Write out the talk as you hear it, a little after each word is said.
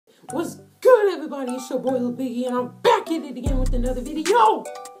What's good, everybody? It's your boy Lil Biggie, and I'm back at it again with another video.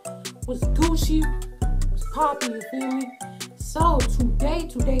 What's Gucci? What's poppin', you feel me? So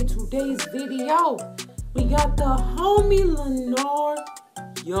today's video, we got the homie LENARR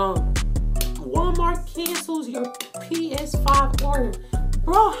Young. Walmart cancels your PS5 order.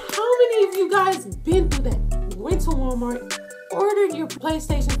 Bro, how many of you guys been through that? Went to Walmart, ordered your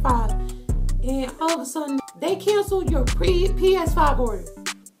PlayStation 5, and all of a sudden they canceled your PS5 order.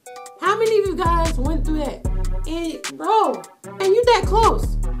 How many of you guys went through that? And bro, and you that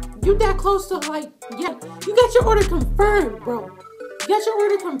close. You that close to like, yeah, you got your order confirmed, bro. You got your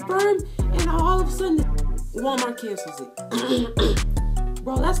order confirmed, and all of a sudden Walmart cancels it.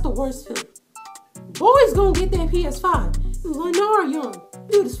 Bro, that's the worst feeling. Boys gonna get that PS5. LENARR Young,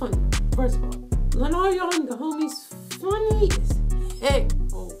 dude is funny. First of all, LENARR Young, the homie's funny as heck.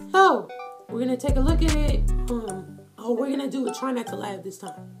 So we're gonna take a look at it. We're gonna do a try not to laugh this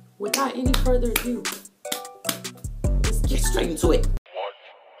time. Without any further ado, let's get straight into it. What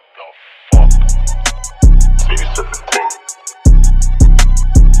the fuck? These are the things.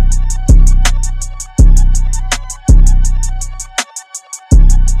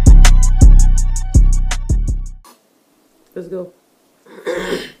 Let's go.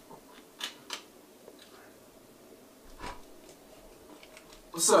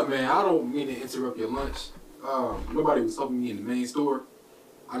 What's up, man? I don't mean to interrupt your lunch. Nobody was helping me in the main store.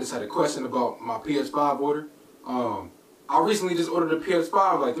 I just had a question about my PS5 order. I recently just ordered a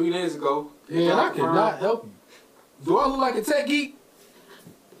PS5 like 3 days ago. Man, I cannot help you. Do I look like a tech geek?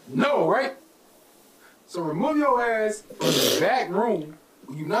 No, right? So remove your ass from the back room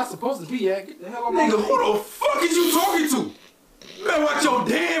where you're not supposed to be at. Get the hell out of my Nigga, who the fuck is you talking to? Better watch your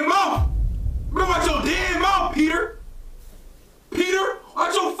damn mouth. Better watch your damn mouth, Peter. Peter,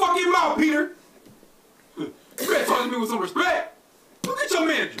 watch your fucking mouth, Peter. You better talk to me with some respect. Look at your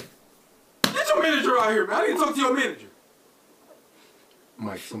manager. Get your manager out here, man. I need to talk to your manager.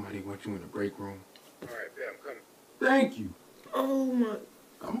 Mike, somebody wants you in the break room. Alright, yeah, I'm coming. Thank you. Oh my.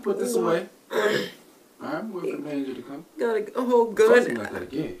 I'm gonna put this away. Alright, I'm waiting for the manager to come. Gotta go. Oh, Something good. like that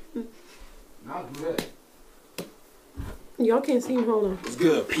again. I'll do that. Y'all can't see him. Hold on. What's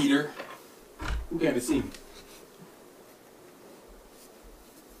good, Peter? Who came to see me?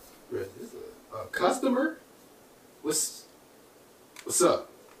 Is this a customer? What's up?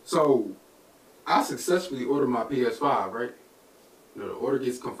 So, I successfully ordered my PS5, right? You know, the order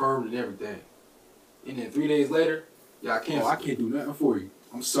gets confirmed and everything. And then 3 days later, y'all cancel. I can't do nothing for you.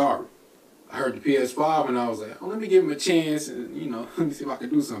 I'm sorry. I heard the PS5 and I was like, oh, let me give him a chance and, you know, let me see if I can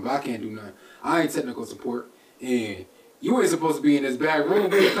do something. But I can't do nothing. I ain't technical support. And you ain't supposed to be in this back room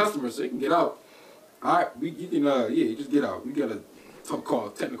with the customer, so you can get out. All right? You can, you just get out. We got to call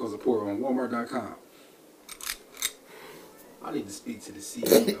technical support on Walmart.com. I need to speak to the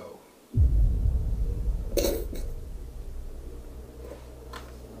CEO.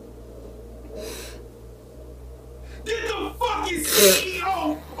 Get the fucking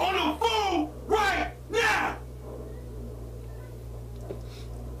CEO on the phone right now.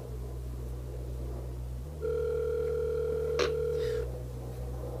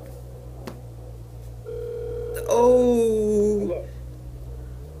 Oh.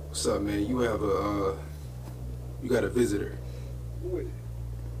 What's up, man? You have a, you got a visitor. Who is it?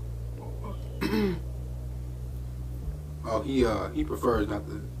 Oh, he prefers not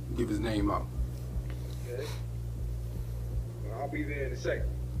to give his name out. Okay. Well, I'll be there in a second.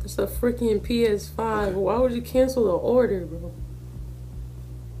 It's a freaking PS5. Okay. Why would you cancel the order, bro?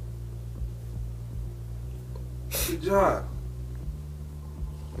 Good job.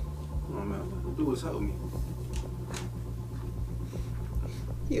 Come on, man. All you do is help me.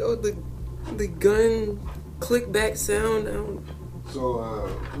 Yo, the gun click back sound. I don't... So,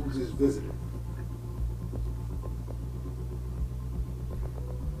 who's this visitor?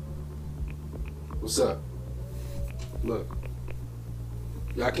 What's up? Look,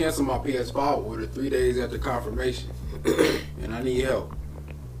 y'all canceled my PS5 order 3 days after confirmation, and I need help.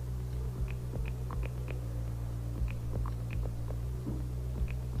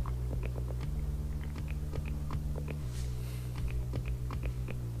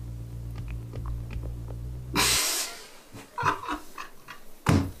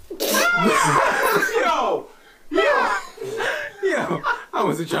 Yo, I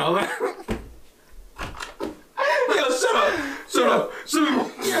wasn't trying to laugh. Yo, shut up. Shut up. Shut up.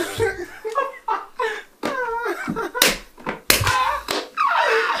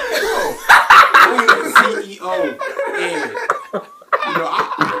 CEO, and you know,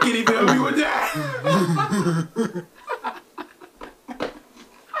 I can't even help you with that.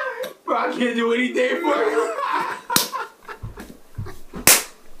 But I can't do anything for you.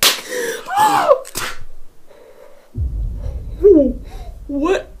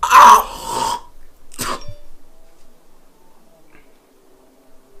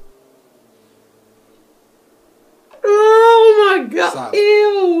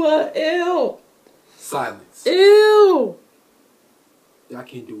 silence. Ew. Y'all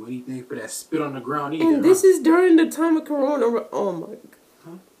can't do anything for that spit on the ground either. And this is during the time of Corona. Oh my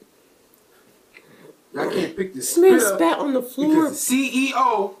God. Y'all can't pick this This man spit up spat on the floor. Because the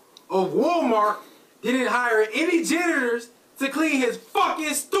CEO of Walmart didn't hire any janitors to clean his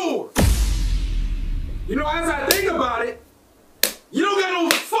fucking store. You know, as I think about it, you don't got no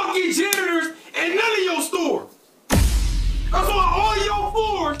fucking janitors in none of your store. That's why all your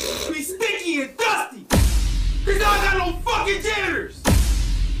floors be sticky and dusty. Cause y'all got no fucking janitors.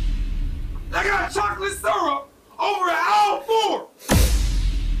 I got chocolate syrup over an aisle 4.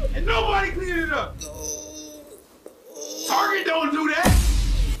 And nobody cleaning it up. Target don't do that.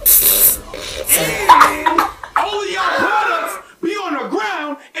 And all of y'all products be on the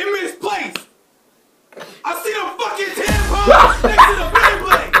ground and misplaced. I see a fucking tampon next to the bed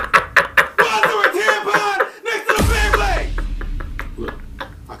blade. Why is there a tampon next to the bed blade? Look,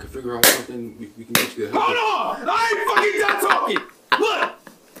 I can figure out something we can get you to help. Hold on, I ain't fucking done talking. Look.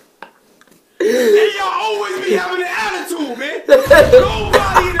 And y'all always be having an attitude, man.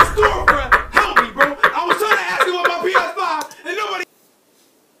 Nobody in the storefront help me, bro. I was trying to ask you about my PS5 and nobody.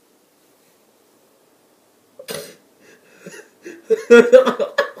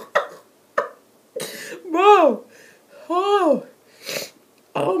 Bro.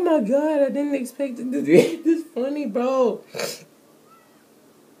 Oh my God. I didn't expect it to be this funny, bro.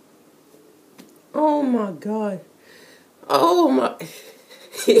 Oh my God. Oh my.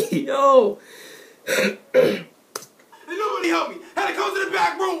 Yo. And nobody helped me. Had to come to the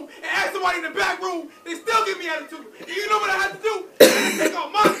back room and ask somebody in the back room. They still give me attitude. And you know what I had to do? I had to take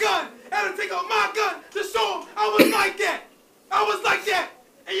out my gun. I had to take out my gun to show them I was like that. I was like that.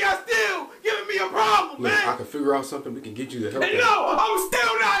 And y'all still giving me a problem, Look, man. I can figure out something we can get you to help. And no, I'm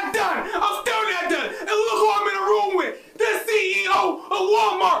still not done. I'm still not done. And look who I'm in a room with. The CEO of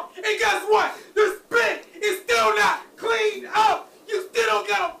Walmart. And guess what? The spit is still not cleaned up. You still don't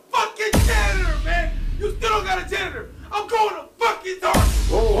got a fucking janitor, man. You still don't got a janitor. I'm going to fucking Target.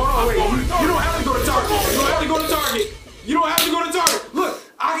 Oh, hold on, wait. You don't have to go to Target. You don't have to go to Target. You don't have to go to Target. Look,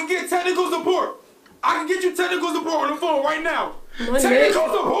 I can get technical support. I can get you technical support on the phone right now. Technical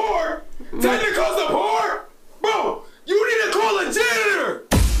support? Technical support? Bro, you need to call a janitor.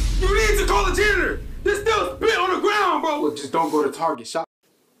 You need to call a janitor. There's still spit on the ground, bro. Look, just don't go to Target. Shop.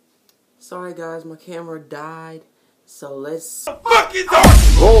 Sorry, guys. My camera died. So let's... Fucking Target.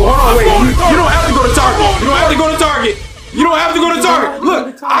 Oh, hold on, wait. You don't have to go to Target. You don't have to go to Target. You don't have to go to Target.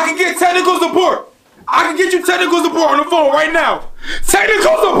 Look, I can get technical support. I can get you technical support on the phone right now.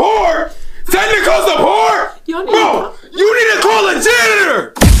 Technical support? Technical support? Bro, you need to call a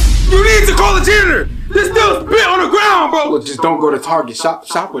janitor. You need to call a janitor. There's still spit on the ground, bro. Look, just don't go to Target. Shop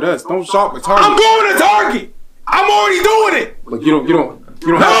with us. Don't shop with Target. I'm going to Target. I'm already doing it. Look, you don't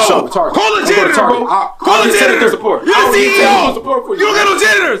have to shop with Target. Call a janitor, bro. Call a janitor. Support. You're the CEO. Support for You don't got no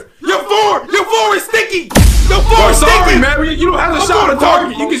janitors. Your floor is sticky. Your floor is Sorry, sticky. man. You don't have to shop with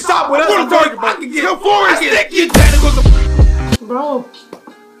Target. You can shop with us at Target. I can get your floor is sticky. Technical support. Bro.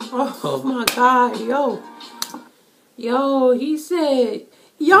 Oh my God. Yo, he said,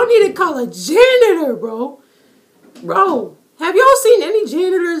 y'all need to call a janitor, bro. Bro, have y'all seen any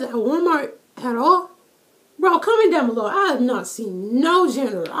janitors at Walmart at all? Bro, comment down below. I have not seen no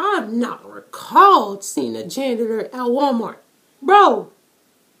janitor. I have not recalled seeing a janitor at Walmart. Bro,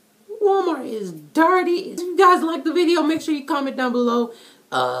 Walmart is dirty. If you guys like the video, make sure you comment down below.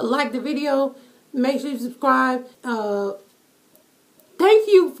 Like the video. Make sure you subscribe. Thank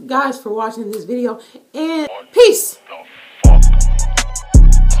you guys for watching this video. And peace.